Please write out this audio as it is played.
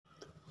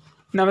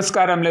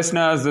Namaskaram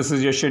listeners, this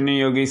is Yashini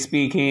Yogi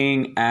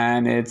speaking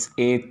and it's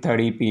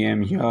 8:30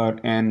 p.m. here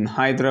in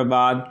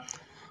Hyderabad.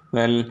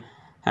 Well,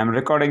 I'm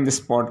recording this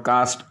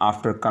podcast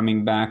after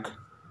coming back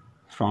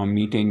from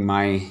meeting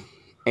my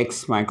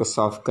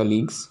ex-Microsoft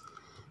colleagues,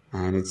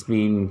 and it's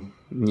been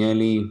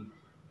nearly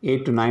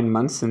 8 to 9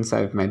 months since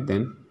I've met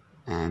them,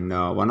 and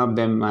one of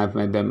them I've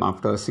met them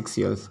after 6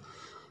 years.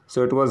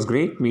 So it was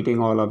great meeting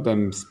all of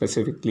them,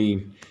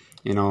 specifically,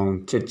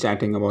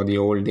 chit-chatting about the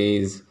old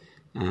days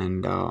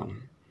and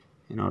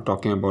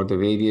talking about the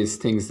various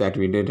things that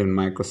we did in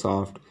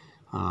Microsoft,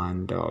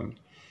 and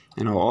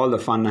all the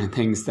fun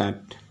things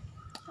that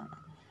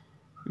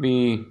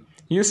we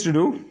used to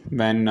do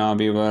when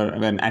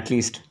at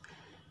least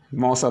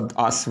most of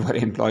us were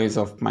employees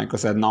of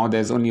Microsoft. Now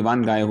there's only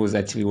one guy who's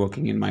actually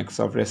working in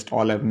Microsoft. Rest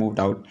all have moved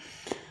out.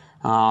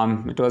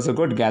 It was a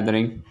good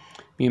gathering.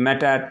 We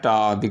met at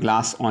the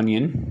Glass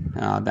Onion,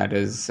 that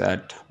is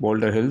at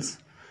Boulder Hills,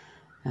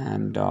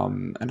 and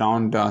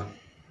around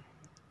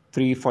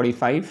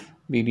 3:45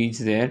 we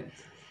reached there,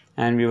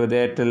 and we were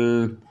there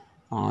till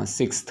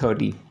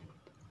 6:30.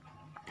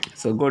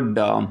 So good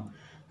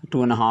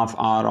 2.5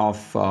 hour of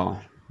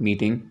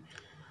meeting.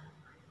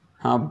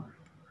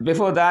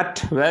 Before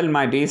that,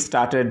 my day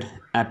started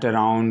at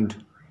around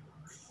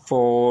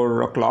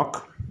 4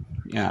 o'clock.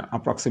 Yeah,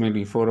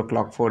 approximately 4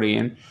 o'clock, 4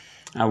 a.m.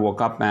 I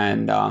woke up,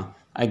 and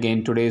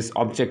again today's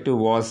objective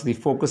was the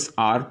focus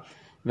hour,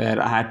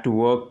 where I had to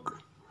work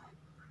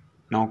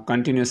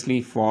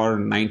continuously for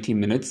 90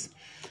 minutes.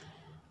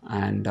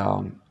 And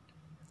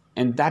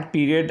in that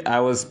period, I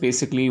was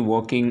basically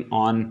working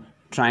on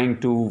trying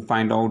to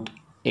find out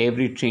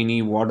every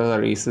trainee what are the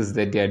races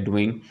that they are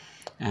doing,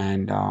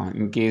 and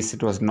in case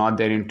it was not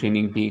there in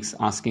Training Peaks,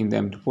 asking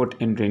them to put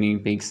in Training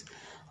Peaks.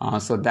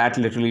 So that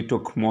literally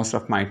took most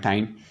of my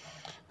time.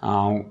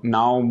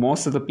 Now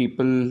most of the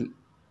people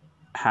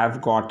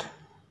have got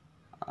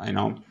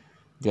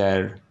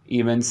their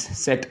events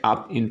set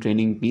up in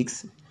Training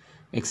Peaks,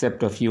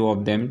 except a few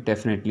of them,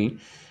 definitely.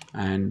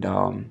 And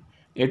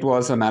it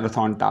was a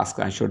marathon task,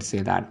 I should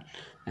say that.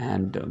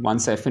 And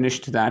once I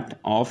finished that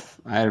off,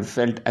 I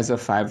felt as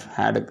if I've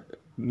had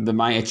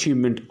my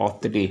achievement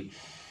of the day.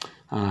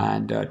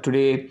 And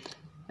today,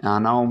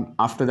 now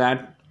after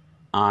that,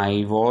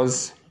 I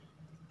was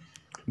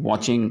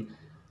watching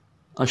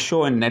a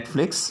show on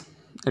Netflix.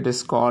 It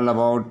is called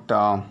about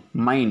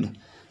Mind.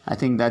 I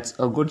think that's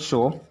a good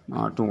show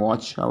to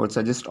watch. I would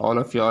suggest all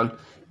of y'all,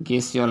 in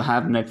case y'all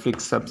have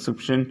Netflix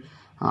subscription,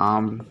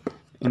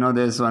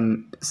 there's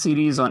one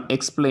series on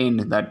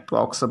Explained that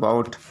talks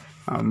about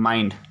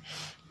mind,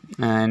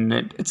 and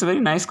it's a very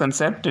nice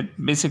concept.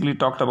 It basically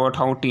talked about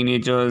how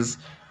teenagers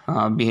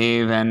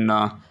behave, and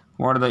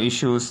what are the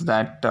issues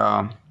that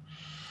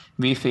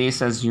we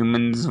face as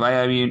humans. Why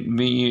are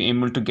we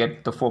able to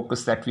get the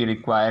focus that we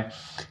require,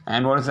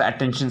 and what is the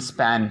attention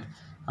span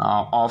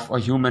of a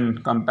human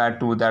compared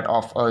to that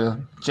of a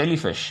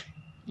jellyfish.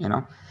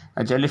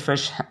 A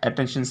jellyfish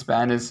attention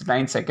span is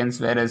 9 seconds,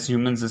 whereas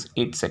humans is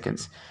 8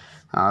 seconds.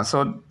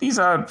 So these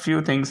are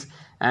few things,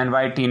 and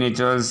why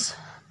teenagers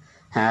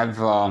have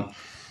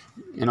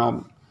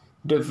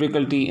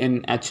difficulty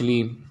in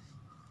actually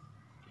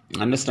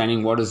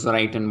understanding what is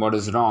right and what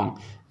is wrong.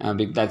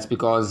 That's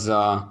because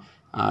the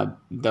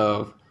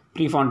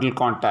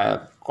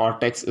prefrontal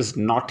cortex is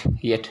not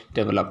yet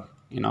developed.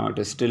 It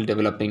is still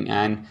developing,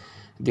 and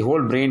the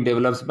whole brain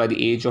develops by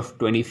the age of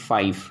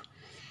 25.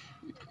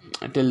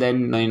 Till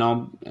then,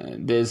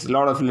 there's a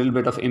little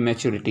bit of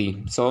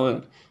immaturity.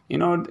 So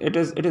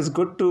it is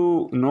good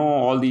to know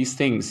all these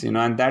things,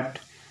 and that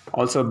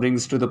also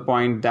brings to the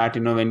point that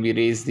when we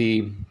raise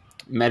the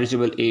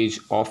marriageable age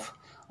of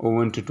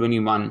over to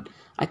 21,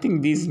 I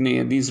think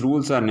these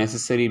rules are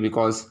necessary,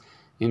 because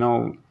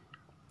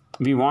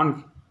we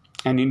want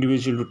an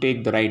individual to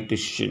take the right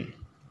decision,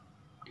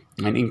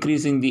 and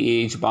increasing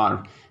the age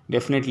bar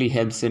definitely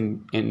helps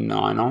in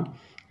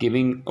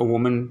giving a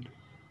woman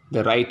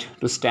the right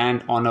to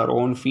stand on her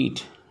own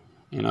feet.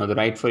 The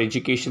right for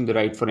education, the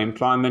right for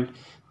employment,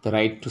 the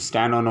right to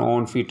stand on her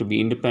own feet, to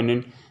be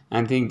independent.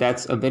 And I think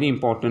that's a very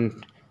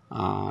important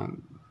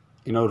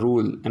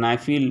rule, and I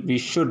feel we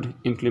should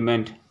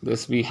implement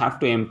this. We have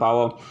to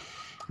empower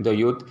the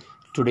youth.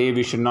 Today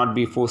we should not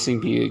be forcing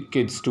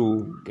kids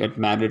to get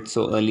married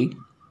so early.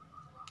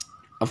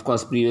 Of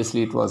course,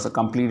 previously it was a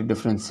completely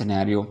different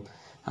scenario,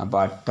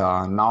 but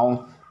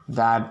now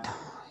that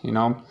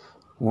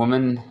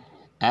women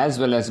as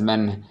well as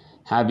men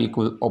have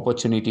equal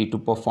opportunity to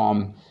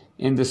perform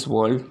in this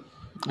world,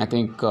 I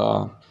think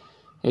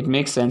it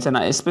makes sense. And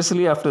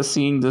especially after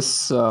seeing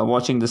this,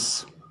 watching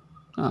this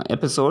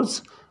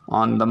episodes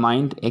on the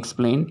Mind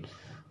Explained,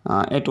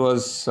 it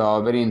was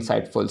a very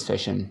insightful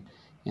session.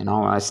 I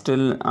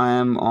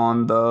am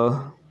on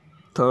the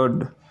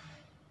third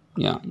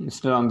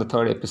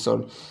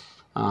episode.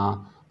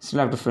 Still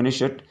have to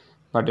finish it,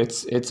 but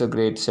it's a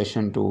great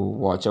session to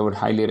watch. I would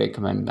highly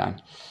recommend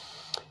that.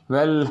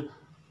 Well,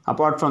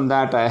 apart from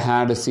that, I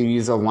had a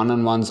series of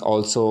one-on-ones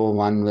also,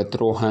 one with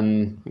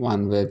Rohan,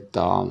 one with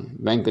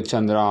Venkat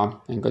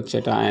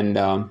Chetta, and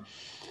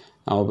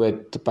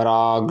with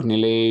Parag,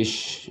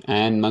 Nilesh,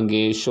 and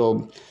Mangesh.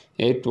 So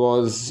it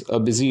was a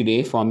busy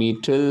day for me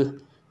till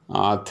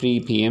 3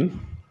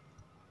 p.m.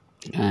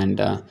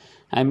 And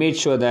I made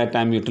sure that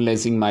I'm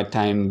utilizing my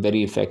time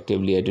very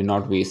effectively. I did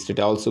not waste it.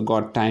 I also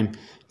got time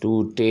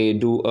to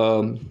do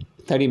a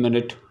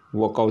 30-minute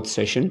workout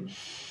session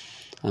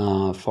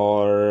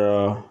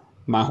for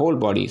my whole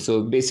body.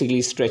 So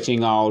basically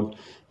stretching out,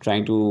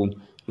 trying to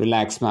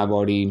relax my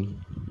body,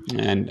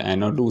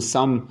 and do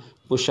some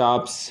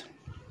push-ups,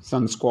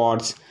 some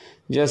squats,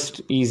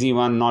 just easy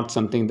one, not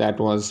something that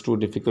was too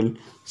difficult.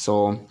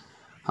 So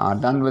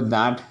done with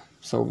that.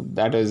 So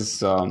that is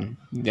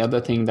the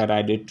other thing that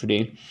I did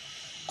today.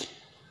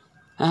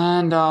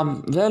 And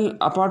well,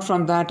 apart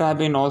from that, I've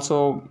been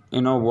also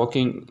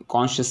working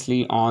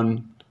consciously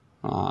on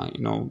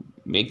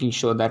making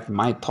sure that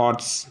my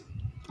thoughts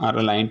are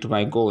aligned to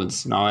my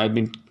goals. Now I've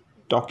been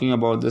talking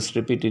about this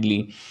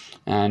repeatedly,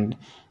 and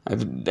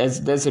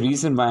there's a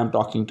reason why I'm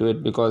talking to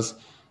it, because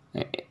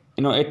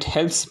it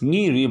helps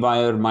me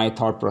rewire my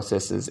thought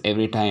processes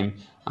every time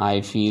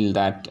I feel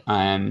that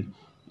I am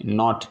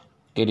not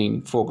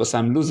getting focus,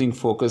 I'm losing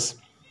focus.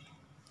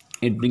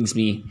 It brings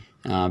me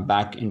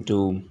back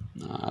into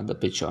the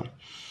picture.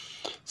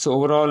 So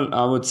overall,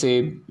 I would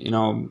say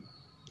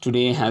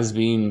today has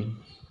been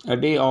a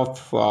day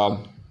of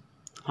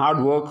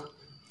hard work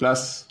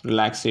plus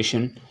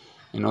relaxation,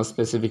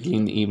 specifically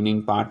in the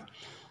evening part.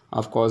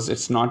 Of course,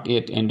 it's not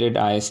yet ended.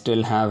 I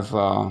still have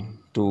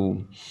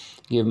to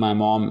give my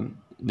mom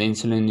the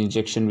insulin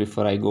injection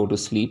before I go to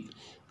sleep.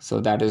 So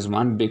that is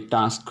one big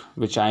task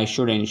which I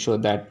should ensure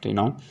that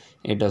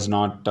it does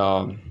not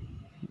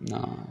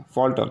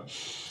falter.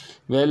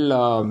 Well,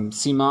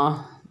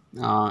 Seema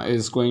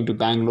is going to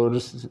Bangalore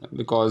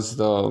because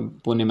the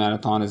Pune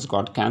Marathon has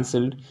got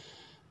cancelled,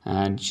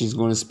 and she's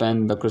going to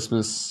spend the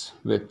Christmas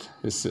with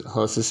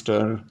her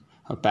sister,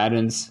 her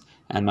parents,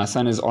 and my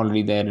son is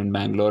already there in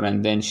Bangalore,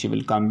 and then she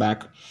will come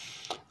back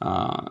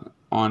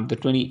on the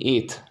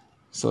 28th.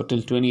 So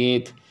till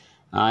 28th,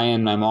 I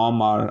and my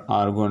mom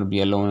are going to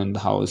be alone in the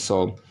house.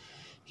 So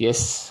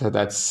yes,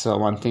 that's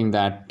one thing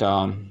that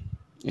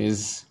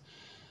is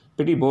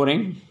pretty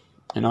boring,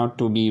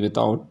 to be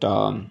without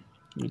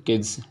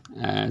kids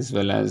as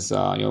well as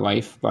your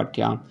wife. But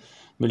yeah,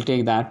 we'll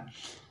take that.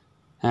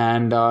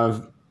 And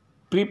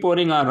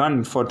preponing our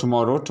run for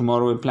tomorrow.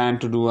 Tomorrow we plan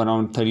to do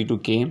around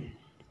 32k.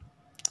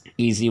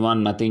 Easy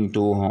one, nothing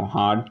too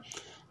hard.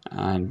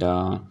 And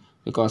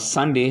because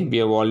Sunday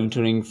we are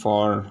volunteering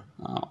for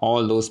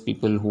all those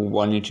people who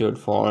volunteered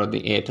for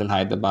the Airtel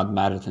Hyderabad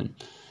Marathon.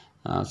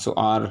 So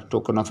our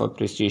token of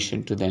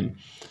appreciation to them.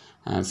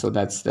 So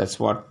that's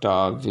what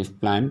we've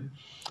planned.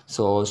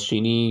 So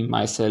Srini,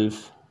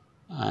 myself,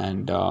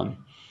 and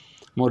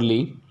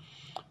Murli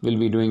will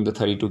be doing the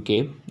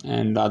 32k,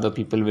 and other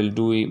people will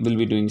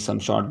be doing some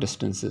short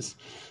distances.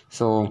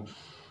 So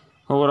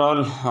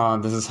overall,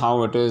 this is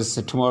how it is.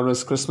 Tomorrow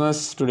is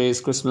Christmas. Today is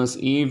Christmas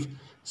Eve.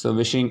 So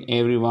wishing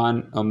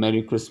everyone a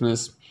Merry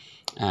Christmas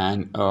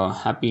and a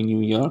Happy New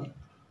Year.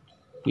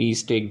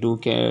 Please take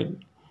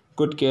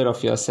good care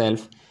of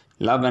yourself.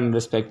 Love and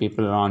respect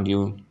people around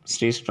you.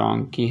 Stay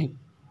strong. Keep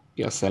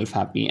yourself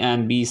happy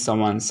and be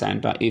someone's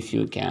Santa if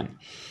you can.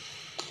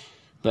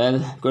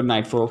 Well, good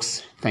night,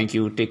 folks. Thank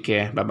you. Take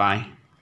care. Bye-bye.